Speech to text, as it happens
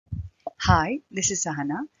Hi, this is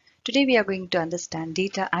Sahana. Today we are going to understand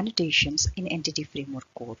data annotations in Entity Framework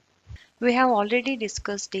Core. We have already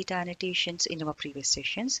discussed data annotations in our previous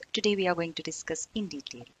sessions. Today we are going to discuss in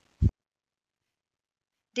detail.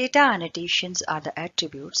 Data annotations are the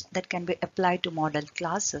attributes that can be applied to model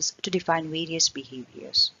classes to define various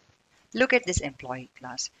behaviors. Look at this employee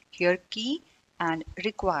class. Here key and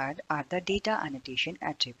required are the data annotation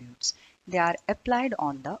attributes. They are applied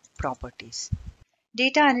on the properties.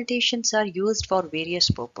 Data annotations are used for various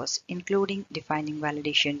purposes, including defining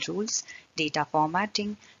validation rules, data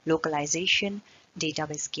formatting, localization,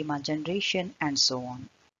 database schema generation, and so on.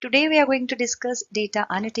 Today we are going to discuss data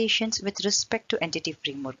annotations with respect to Entity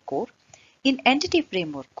Framework Core. In Entity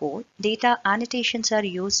Framework Core, data annotations are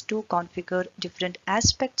used to configure different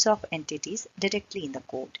aspects of entities directly in the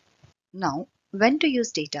code. Now, when to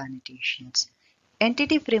use data annotations?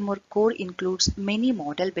 Entity Framework Core includes many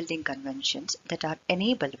model building conventions that are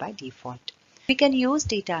enabled by default. We can use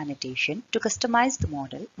data annotation to customize the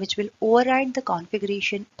model, which will override the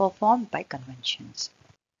configuration performed by conventions.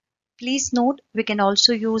 Please note, we can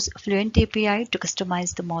also use Fluent API to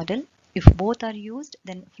customize the model. If both are used,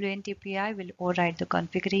 then Fluent API will override the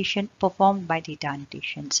configuration performed by data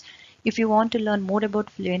annotations. If you want to learn more about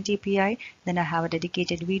Fluent API, then I have a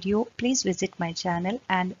dedicated video. Please visit my channel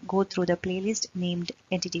and go through the playlist named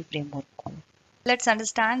Entity Framework Core. Let's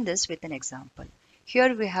understand this with an example.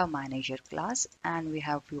 Here we have manager class and we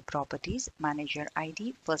have few properties, manager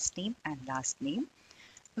ID, first name and last name.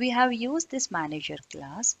 We have used this manager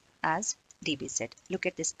class as DB set. Look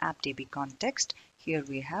at this app DB context. Here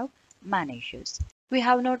we have managers. We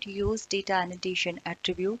have not used data annotation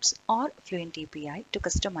attributes or Fluent API to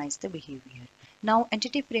customize the behavior. Now,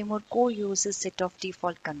 Entity Framework Core uses a set of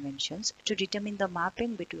default conventions to determine the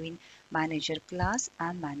mapping between manager class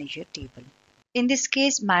and manager table. In this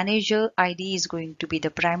case, manager ID is going to be the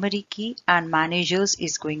primary key and managers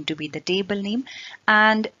is going to be the table name,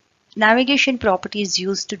 and navigation property is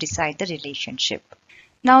used to decide the relationship.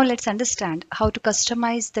 Now let's understand how to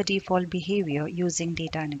customize the default behavior using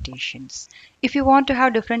data annotations. If you want to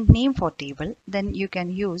have different name for table, then you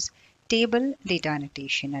can use table data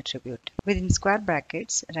annotation attribute. Within square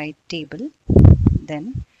brackets, write table.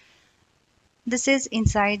 Then this is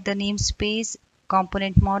inside the namespace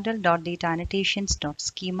component model.data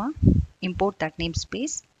annotations.schema. Import that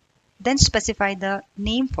namespace. Then specify the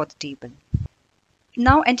name for the table.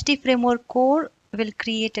 Now Entity Framework Core will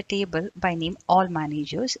create a table by name all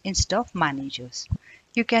managers instead of managers.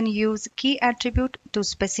 You can use key attribute to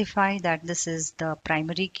specify that this is the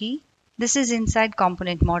primary key. This is inside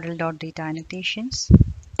component model.data annotations.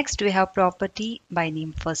 Next we have property by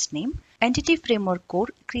name first name. Entity Framework Core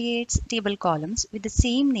creates table columns with the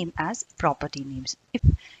same name as property names.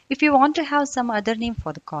 If you want to have some other name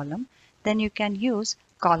for the column, then you can use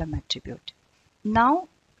column attribute. Now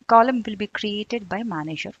column will be created by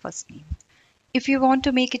manager first name. If you want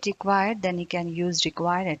to make it required, then you can use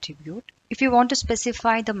required attribute. If you want to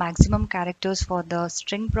specify the maximum characters for the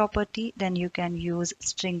string property, then you can use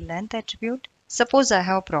string length attribute. Suppose I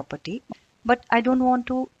have a property, but I don't want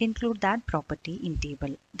to include that property in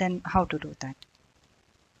table. Then how to do that?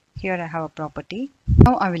 Here I have a property.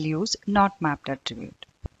 Now I will use NotMapped attribute.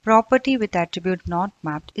 Property with attribute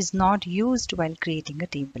NotMapped is not used while creating a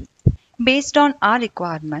table. Based on our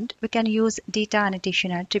requirement, we can use data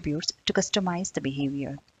annotation attributes to customize the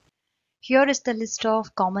behavior. Here is the list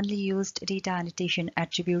of commonly used data annotation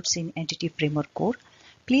attributes in Entity Framework Core.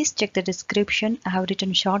 Please check the description. I have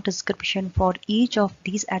written short description for each of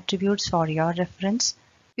these attributes for your reference.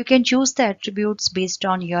 You can choose the attributes based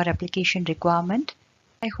on your application requirement.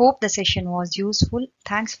 I hope the session was useful.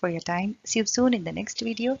 Thanks for your time. See you soon in the next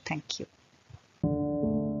video. Thank you.